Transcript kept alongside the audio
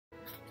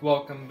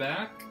Welcome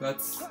back.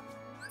 Let's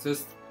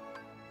just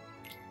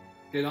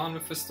get on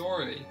with the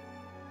story.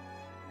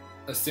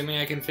 Assuming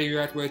I can figure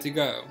out where to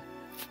go.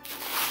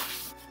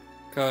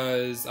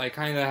 Cause I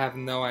kinda have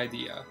no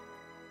idea.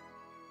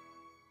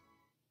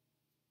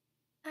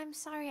 I'm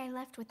sorry I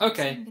left without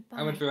saying goodbye.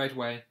 I went the right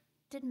way.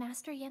 Did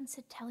Master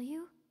Yensid tell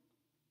you?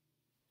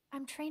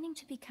 I'm training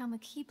to become a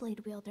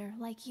Keyblade wielder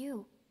like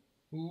you.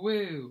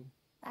 Woo.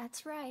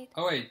 That's right.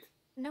 Oh wait.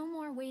 No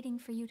more waiting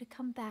for you to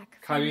come back.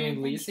 Kyrie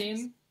and Lee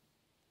scene?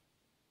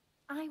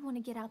 I want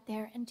to get out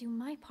there and do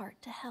my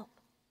part to help.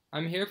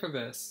 I'm here for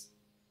this.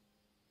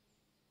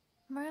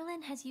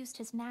 Merlin has used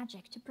his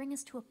magic to bring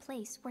us to a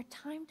place where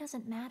time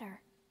doesn't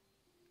matter.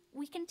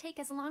 We can take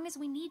as long as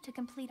we need to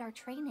complete our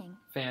training.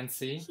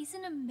 Fancy. He's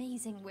an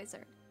amazing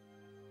wizard.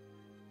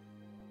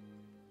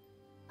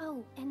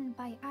 Oh, and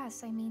by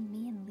us, I mean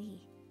me and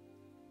Lee.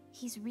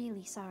 He's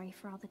really sorry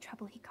for all the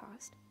trouble he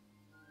caused.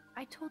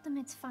 I told him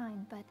it's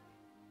fine, but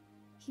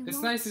he It's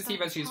won't nice to see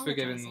stop that she's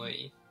forgiven apologizing.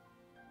 Lee.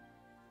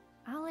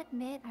 I'll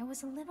admit I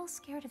was a little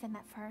scared of him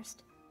at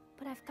first,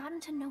 but I've gotten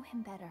to know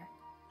him better.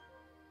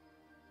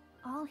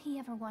 All he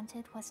ever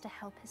wanted was to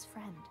help his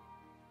friend.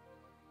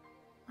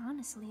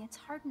 Honestly, it's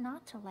hard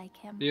not to like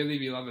him. Dearly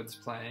Beloved's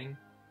playing.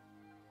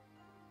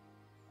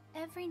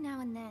 Every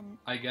now and then,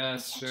 I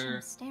guess, I catch sure.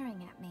 him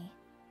staring at me.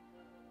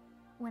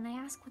 When I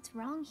ask what's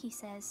wrong, he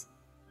says,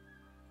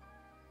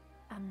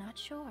 "I'm not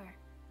sure.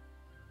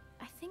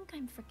 I think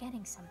I'm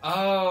forgetting something."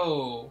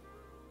 Oh!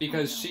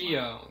 Because I know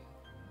Shion.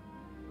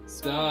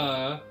 So,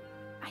 Duh.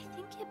 I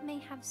think it may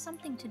have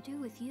something to do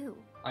with you.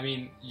 I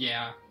mean,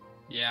 yeah.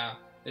 Yeah,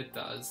 it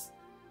does.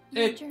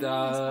 Your It journey is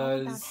all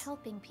about does.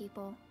 helping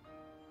people.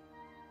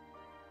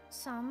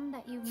 Some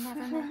that you've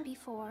never met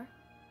before,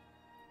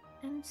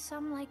 and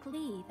some like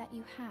Lee that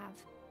you have.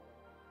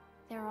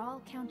 They're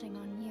all counting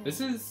on you.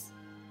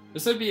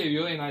 This would be a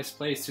really nice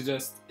place to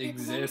just It won't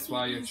exist be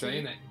while you're easy.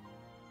 training.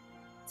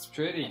 It's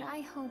pretty. But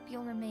I hope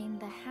you'll remain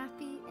the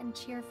happy and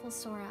cheerful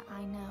Sora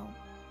I know.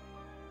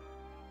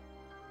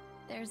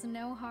 There's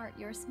no heart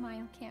your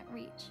smile can't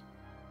reach.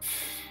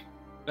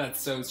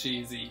 That's so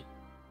cheesy.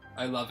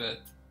 I love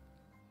it.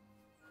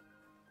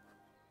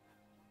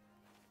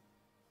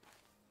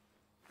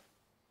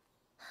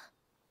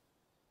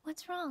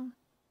 What's wrong?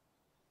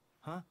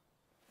 Huh?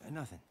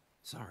 Nothing.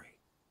 Sorry.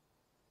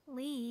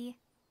 Lee.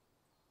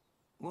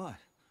 What?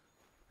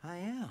 I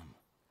am.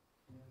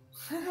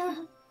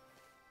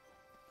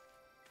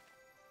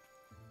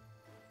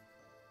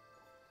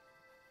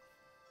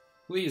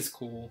 Lee is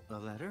cool. A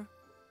letter?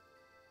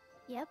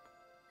 Yep.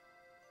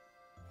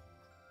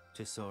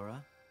 To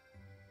Sora?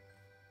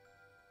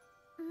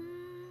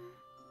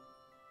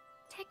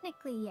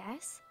 Technically,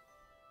 yes.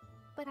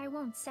 But I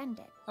won't send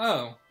it.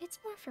 Oh, It's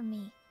more for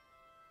me.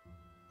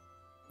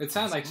 it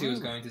sounded like she was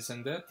Merlin. going to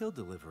send it. He'll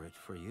deliver it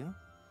for you.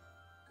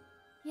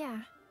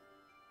 Yeah.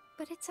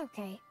 But it's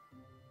okay.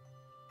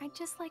 I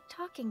just like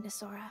talking to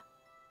Sora.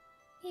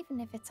 Even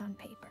if it's on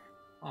paper.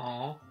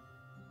 Aw.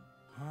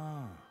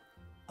 Oh,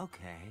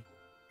 okay.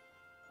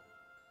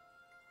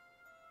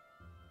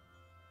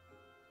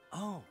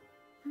 Oh,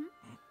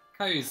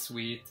 Kyrie's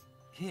sweet.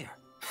 here.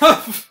 Sea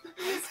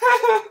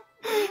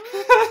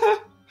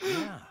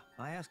Yeah,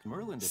 I asked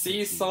Merlin to pick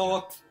these up.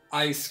 salt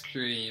ice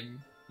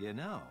cream. You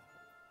know,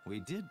 we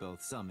did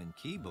both summon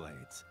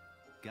Keyblades.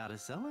 Gotta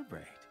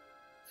celebrate.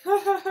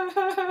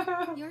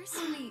 You're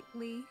sweet,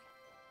 Lee.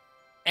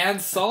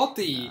 And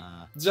salty,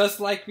 just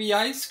like the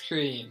ice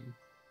cream.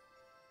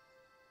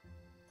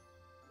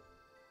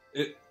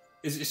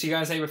 Is she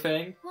gonna say the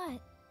thing?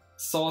 What?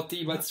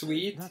 Salty but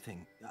sweet?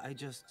 Nothing. I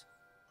just...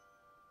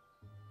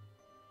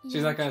 She's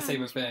You're not gonna say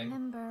trying the to thing.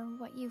 Remember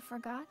what you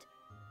forgot?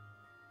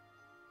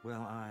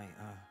 Well,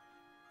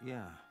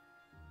 yeah.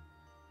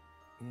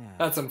 Yeah.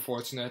 That's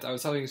unfortunate. I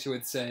was hoping she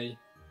would say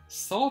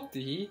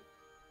salty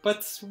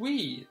but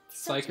sweet,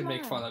 so So I could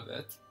make fun tomorrow. of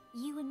it.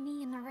 You and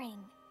me in the ring.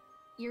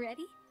 You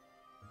ready?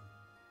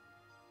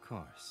 Of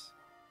course.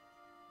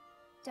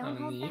 Don't Oh,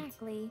 hold neat.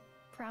 back, Lee.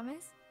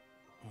 Promise?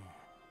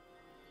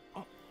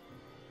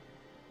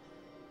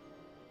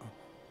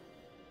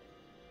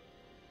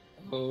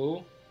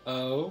 Oh,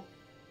 oh.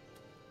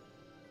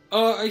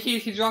 Oh, he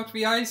dropped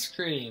the ice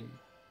cream.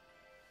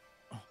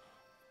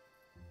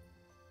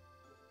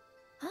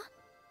 Huh?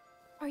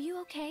 Are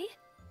you okay?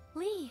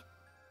 Lee!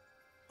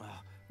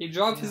 He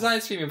dropped his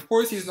ice cream. Of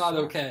course he's not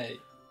okay.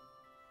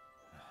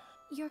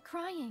 You're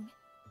crying.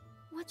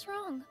 What's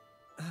wrong?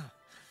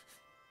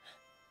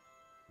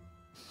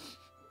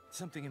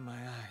 Something in my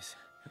eyes.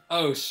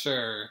 Oh,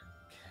 sure.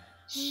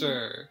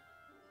 Sure.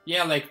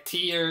 Yeah, like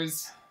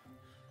tears.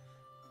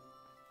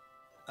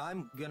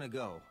 I'm gonna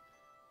go.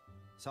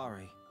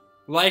 Sorry.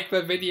 Like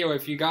the video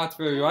if you got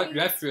the Hey,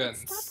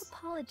 reference. Stop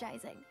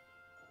apologizing.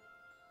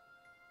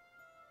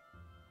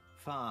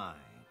 Fine.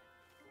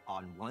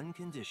 On one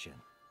condition.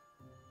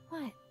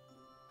 What?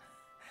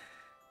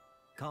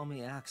 Call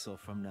me Axel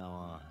from now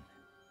on.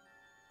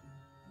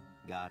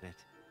 Got it?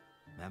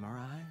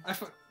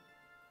 Memorized?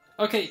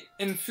 Okay,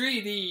 in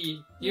 3D,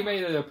 you Yeah.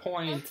 made it a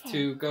point Okay,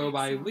 to go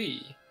by Axel.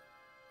 Lee.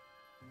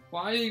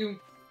 Why are you...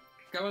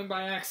 going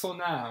by Axel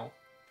now?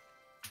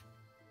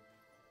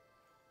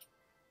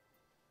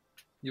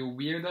 You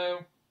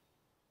weirdo.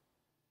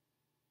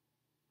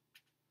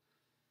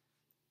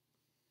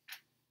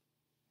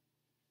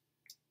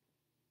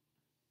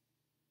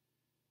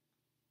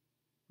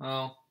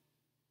 Oh.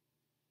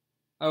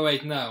 Oh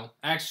wait, no.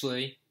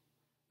 Actually,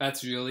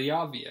 that's really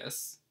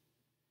obvious.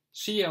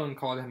 Shion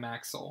called him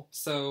Axel,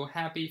 so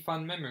happy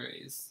fun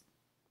memories.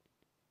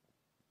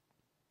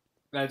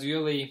 That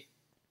really...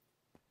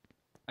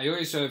 I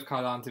really should have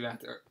caught on to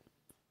that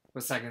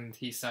the second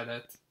he said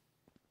it.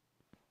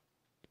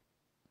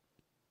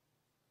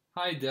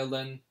 Hi,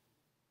 Dylan.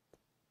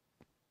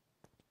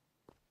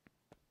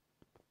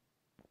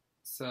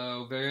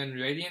 So, we're in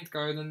Radiant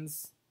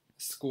Gardens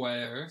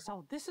Square.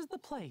 So this is the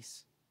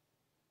place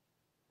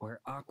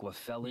where Aqua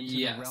fell into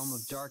the realm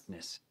of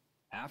darkness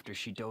after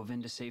she dove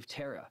in to save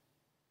Terra.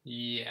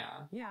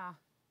 Yeah. Yeah.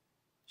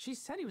 She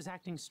said he was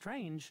acting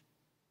strange.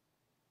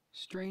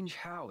 Strange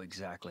how,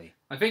 exactly?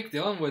 I think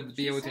Dylan would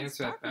be able to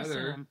answer that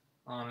better,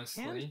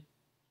 honestly.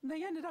 And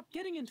they ended up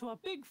getting into a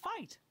big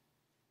fight.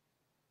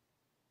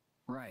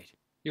 Right.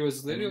 He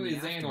was literally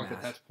Xehanort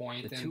at that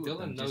point, and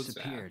Dylan knows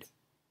that.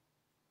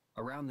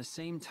 Around the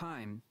same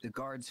time, the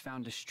guards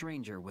found a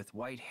stranger with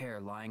white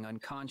hair lying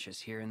unconscious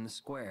here in the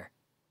square.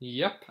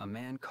 Yep. A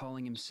man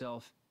calling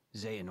himself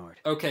Xehanort.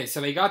 Okay,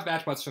 so they got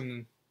that much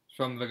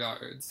from the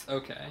guards.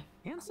 Okay.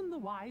 Ansem the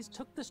Wise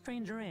took the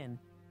stranger in,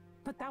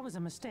 but that was a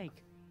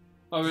mistake.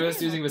 Oh, we're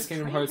just using this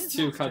Kingdom Hearts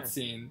 2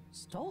 cutscene.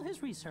 Stole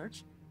his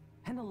research,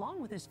 and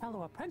along with his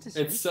fellow apprentices,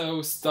 it's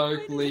so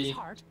starkly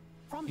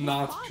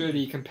not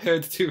pretty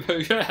compared to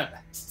the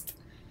rest.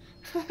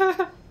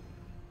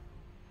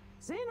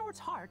 Xehanort's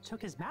heart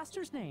took his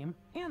master's name,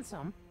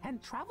 Ansem,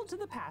 and traveled to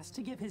the past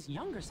to give his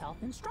younger self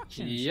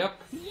instructions.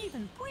 Yep. He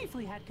even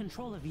briefly had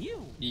control of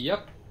you.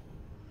 Yep.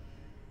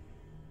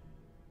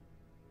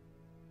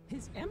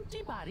 His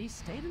empty body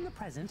stayed in the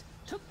present,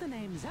 took the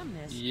name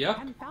Xemnas, yep.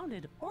 and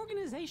founded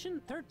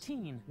Organization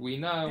 13. We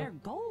know. Their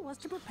goal was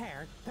to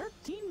prepare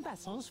 13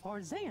 vessels for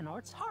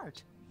Xehanort's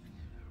heart.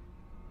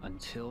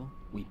 Until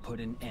we put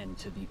an end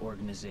to the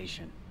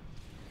organization.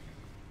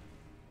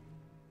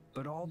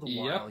 But all the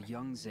while,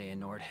 young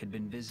Xehanort had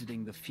been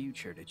visiting the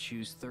future to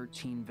choose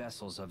 13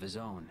 vessels of his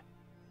own.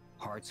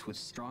 Hearts with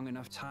strong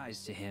enough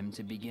ties to him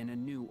to begin a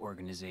new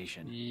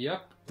organization.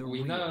 Yep, the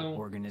we real know.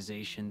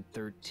 Organization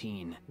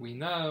 13. We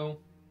know.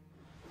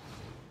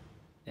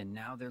 And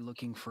now they're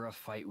looking for a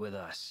fight with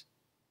us.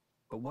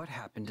 But what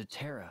happened to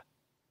Terra?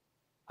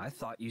 I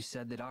thought you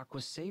said that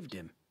Aqua saved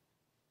him.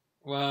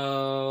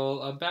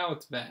 Well,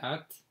 about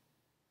that.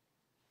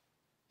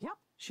 Yep,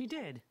 she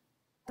did.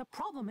 The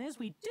problem is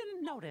we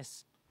didn't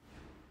notice.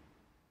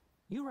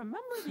 You remember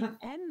the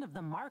end of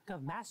the Mark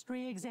of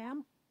Mastery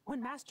exam?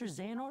 When Master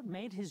Xehanort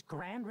made his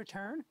grand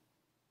return?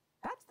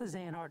 That's the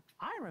Xehanort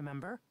I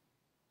remember.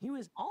 He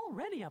was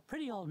already a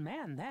pretty old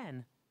man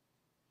then.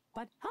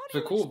 But how do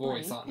you cool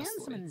explain voice,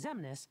 honestly. Ansem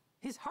and Xemnas,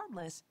 his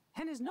heartless,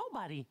 and his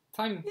nobody?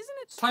 Isn't it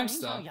time strange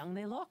stuff. how young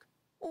they look?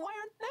 Why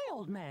aren't they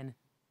old men?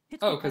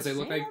 It's oh, because they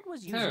look like Xehanort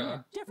was using Terra.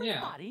 a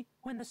different body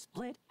when the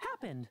split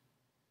happened.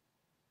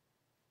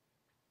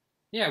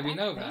 Yeah, we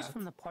know Face that.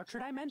 From the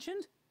portrait I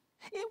mentioned,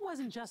 it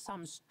wasn't just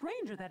some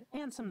stranger that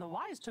Ansem the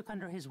Wise took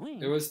under his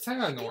wing. It was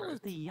Xehanort. It was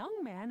the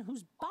young man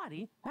whose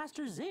body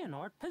Master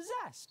Xehanort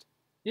possessed.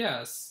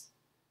 Yes.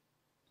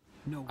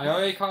 No way. I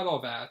already caught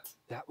all that.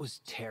 That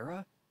was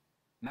Terra?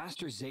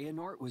 Master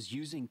Xehanort was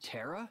using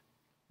Terra?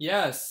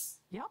 Yes.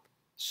 Yep.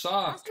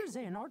 Shock. Master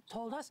Xehanort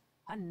told us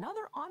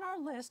another on our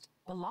list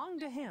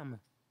belonged to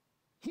him.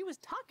 He was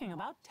talking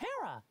about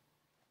Terra.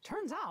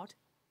 Turns out,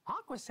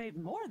 Aqua saved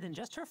more than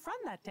just her friend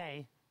that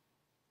day.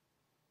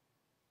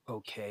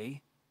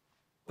 Okay.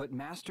 But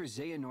Master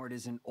Xehanort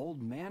is an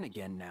old man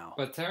again now.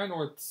 But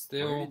Terranort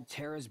still... Where did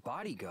Terra's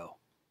body go?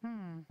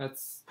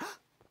 That's...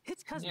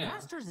 It's because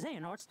Master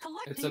Xehanort's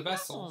collecting it's a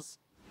vessel. vessels.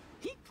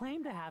 He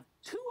claimed to have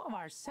 2 of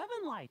our 7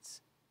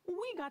 lights.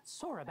 We got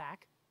Sora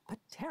back, but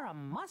Terra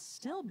must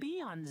still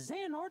be on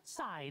Xehanort's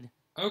side.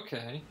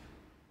 Okay.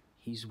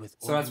 He's with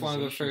so that's one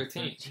of the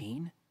 13.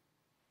 13?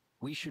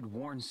 We should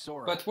warn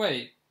Sora. But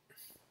wait.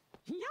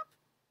 Yep.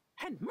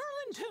 And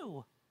Merlin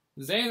too.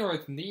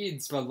 Xehanort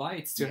needs the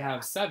lights to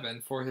have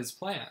 7 for his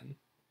plan.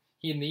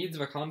 He needs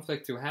the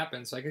conflict to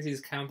happen, so I guess he's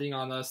counting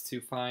on us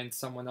to find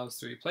someone else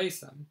to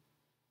replace him.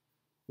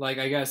 Like,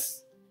 I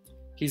guess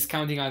he's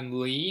counting on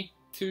Lee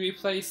to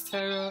replace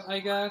Terra, I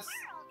guess?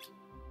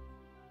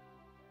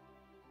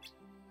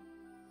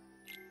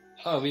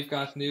 Oh, we've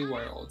got new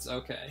worlds.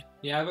 Okay.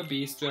 You have a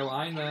bistro,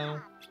 I know.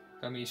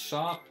 Gummi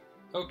Shop.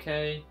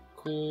 Okay,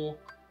 cool.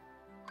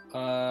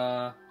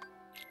 What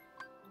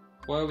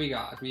do we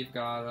got? We've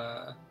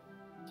got,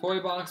 Toy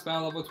Box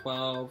Battle level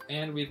 12,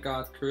 and we've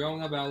got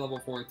Corona Battle level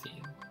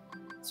 14.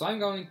 So I'm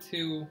going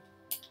to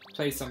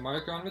place a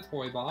marker on the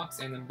Toy Box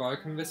and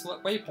embark on this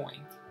waypoint.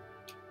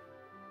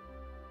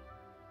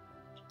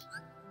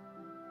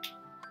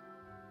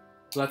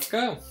 Let's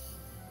go!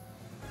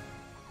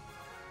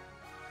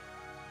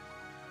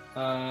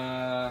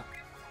 Yeah.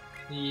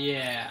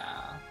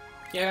 Yeah,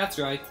 that's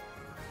right.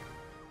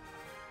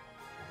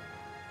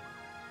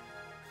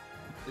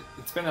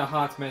 It's been a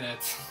hot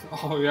minute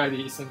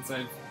already since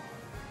I've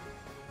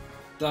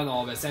done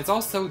all this, and it's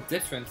all so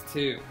different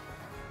too.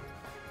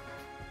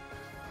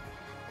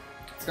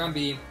 It's gonna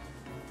be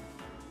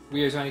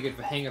weird trying to get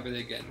the hang of it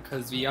again,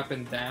 because the up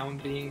and down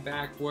being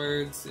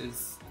backwards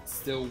is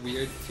still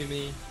weird to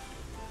me.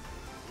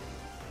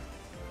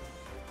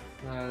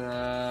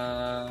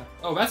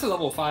 Oh, that's a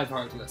level 5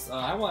 Heartless.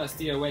 I want to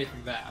steer away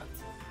from that.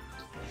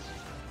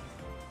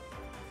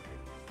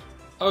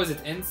 Oh, is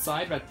it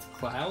inside that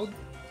cloud?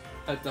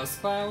 That dust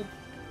cloud?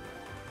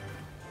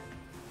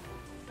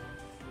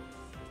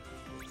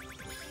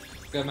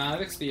 Good amount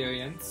of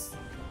experience.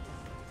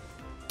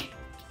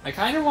 I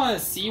kind of want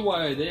to see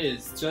what it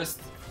is,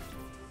 just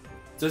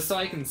so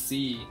I can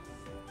see.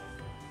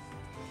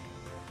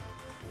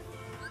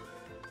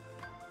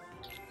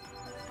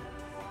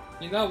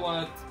 You know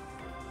what?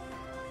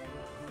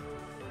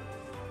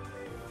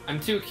 I'm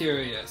too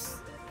curious.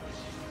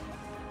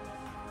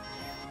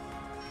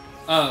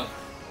 Oh.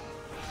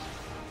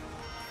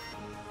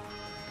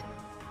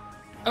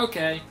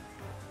 Okay.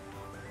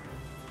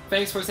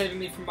 Thanks for saving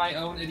me from my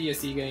own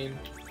idiocy game.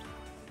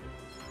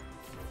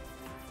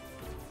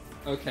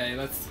 Okay,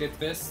 let's get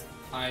this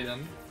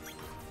item.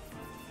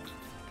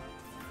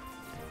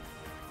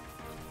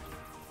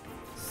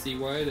 See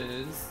what it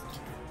is.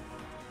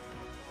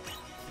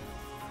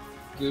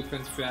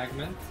 Blueprint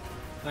fragment.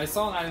 And I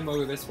saw an item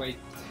over this way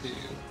too.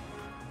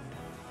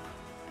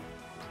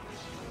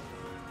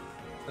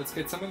 Let's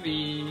get some of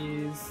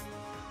these.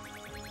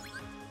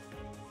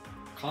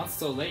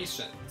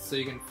 Constellations, so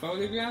you can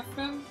photograph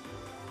them?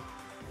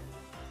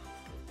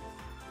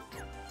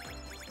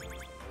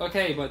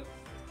 Okay, but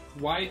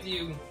why do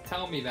you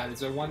tell me that? Is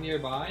there one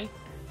nearby?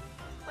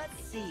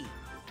 Let's see.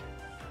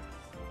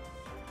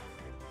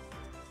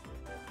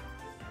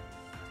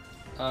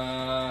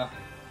 I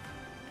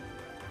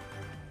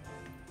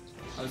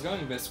was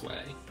going this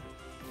way.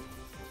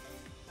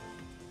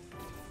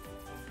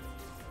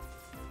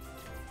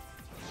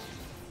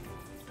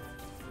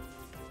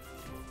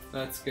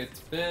 Let's get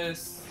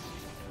this.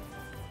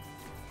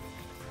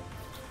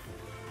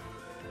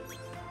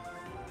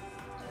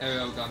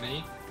 Arrow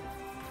gummy.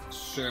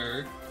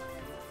 Sure.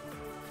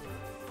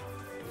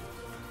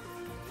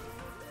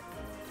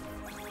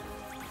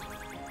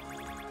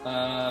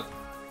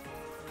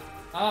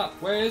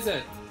 Where is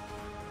it?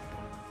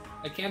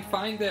 I can't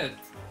find it.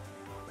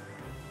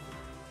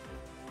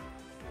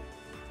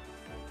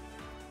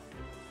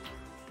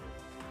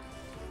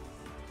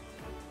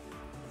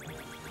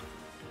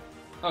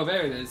 Oh,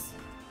 there it is.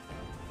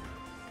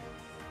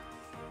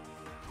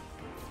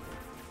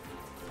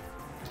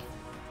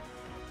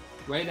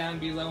 Way down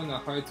below in a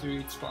hard to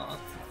reach spot.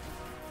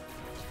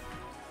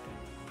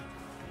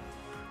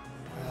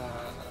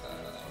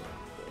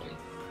 Boy.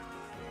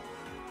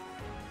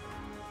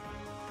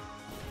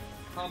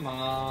 Come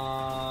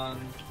on.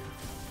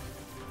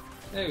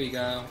 There we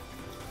go.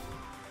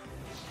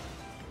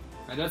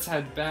 Alright, let's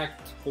head back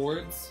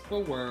towards the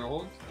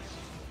world.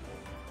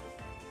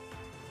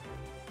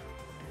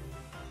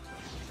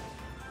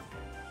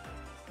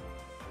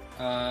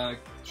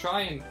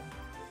 Try and...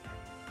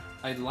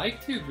 I'd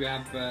like to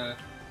grab the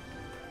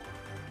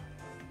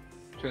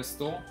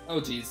crystal. Oh,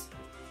 jeez.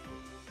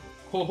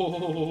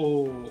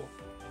 Oh.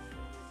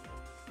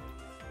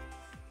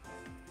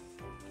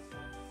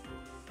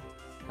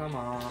 Come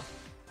on.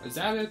 Is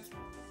that it?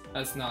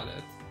 That's not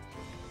it.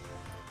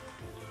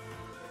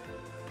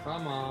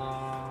 Come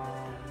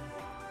on.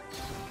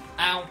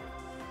 Ow.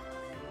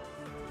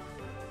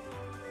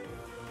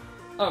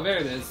 Oh, there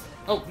it is.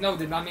 Oh, no,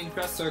 did not mean to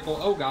press circle.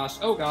 Oh gosh,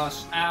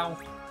 ow.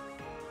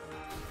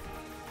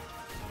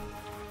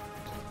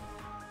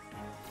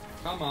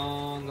 Come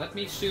on, let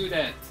me shoot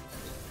it.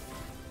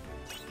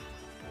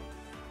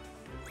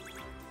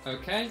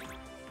 Okay.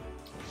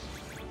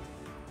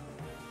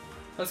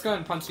 Let's go ahead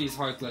and punch these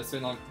Heartless,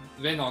 then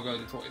I'll go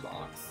to Toy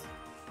Box.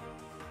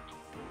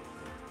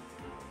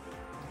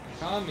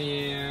 Come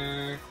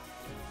here.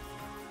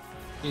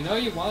 You know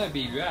you want to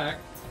be wrecked.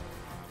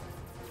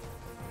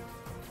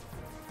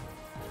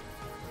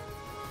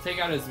 Take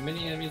out as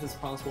many enemies as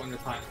possible in the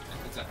time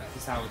limit.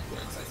 That's how it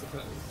works, I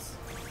suppose.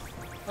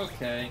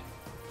 Okay.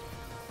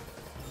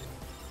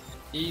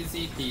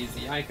 Easy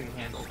peasy, I can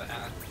handle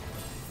that.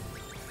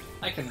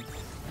 I can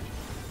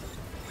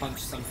punch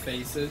some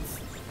faces.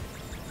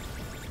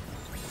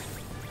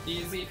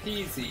 Easy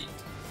peasy.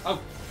 Oh!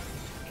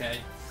 Okay.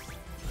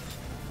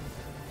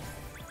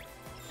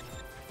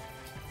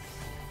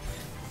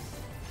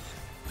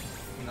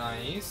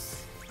 Nice.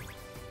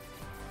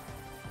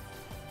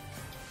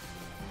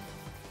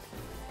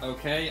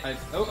 Okay,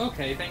 oh,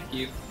 okay, thank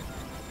you.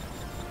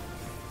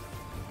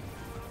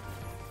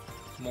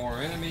 More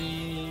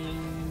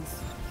enemies.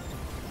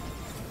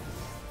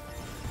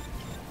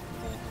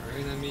 More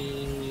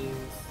enemies.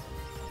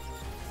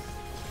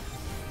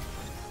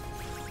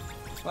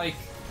 Like...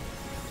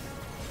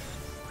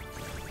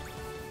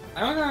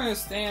 I don't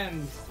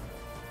understand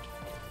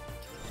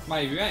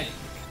my rank.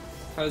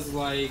 Cause,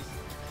 like...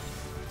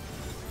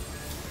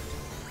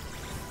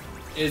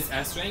 Is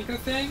S rank a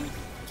thing?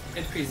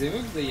 it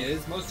presumably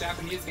is. Most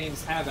Japanese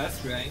games have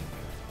S rank.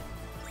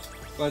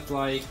 But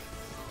like,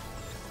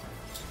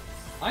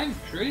 I'm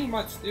pretty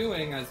much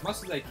doing as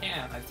much as I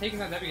can. I've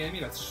taken out every enemy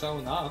that's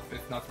shown up,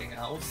 if nothing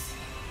else.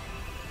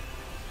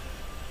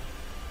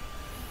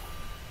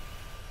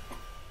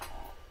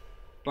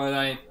 But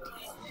I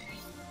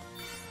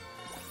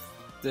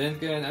didn't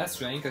get an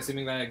S rank,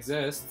 assuming that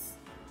exists.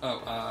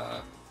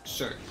 Oh,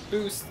 sure.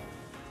 Boost.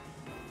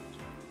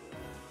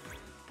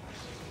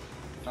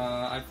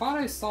 I thought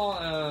I saw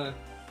a...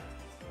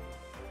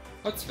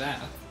 What's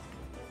that?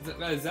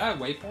 Is that a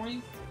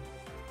waypoint?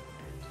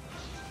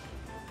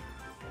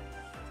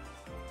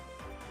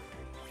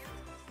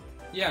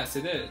 Yes,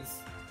 it is.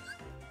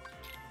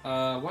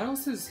 What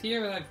else is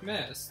here that I've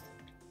missed?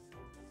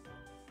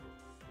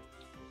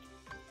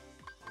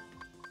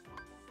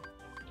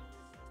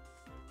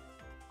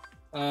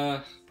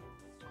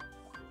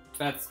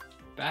 That's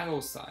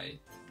battle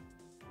site.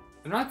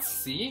 I'm not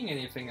seeing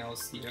anything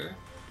else here.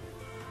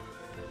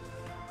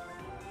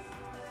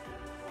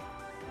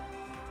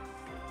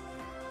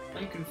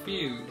 I'm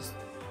confused.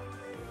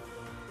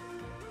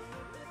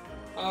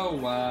 Oh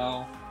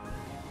wow.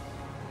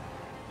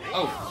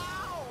 Oh.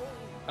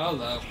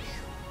 Hello.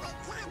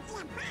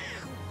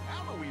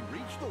 How do we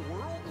reach the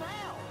world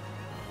now?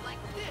 Like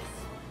this.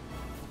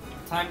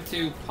 Time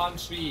to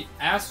punch the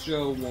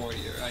Astro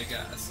Warrior, I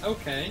guess.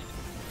 Okay.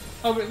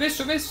 Oh, but his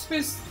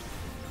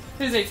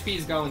HP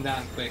is going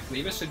down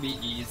quickly. This should be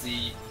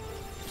easy.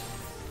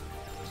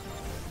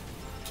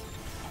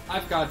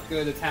 I've got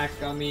good attack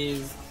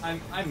gummies.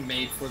 I'm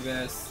made for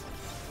this.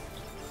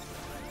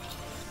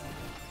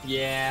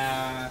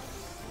 Yeah.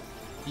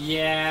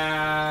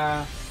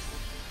 Yeah.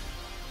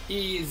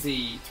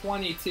 Easy.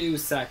 22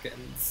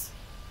 seconds.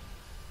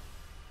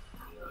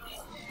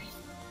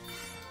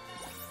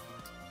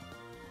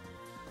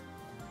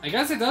 I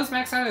guess it does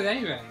max out at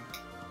A rank.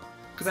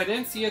 Because I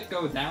didn't see it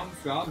go down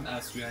from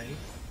S rank.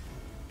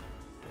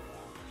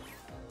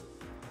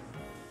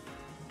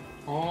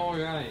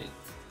 Alright.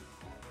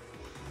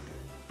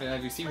 Wait,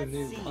 have you seen the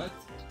new what?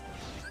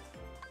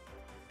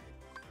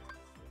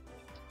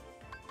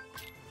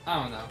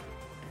 I don't know.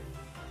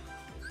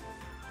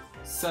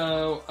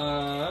 So,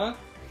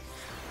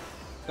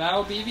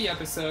 that'll be the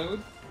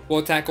episode.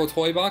 We'll tackle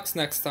Toy Box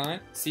next time.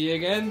 See you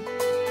again.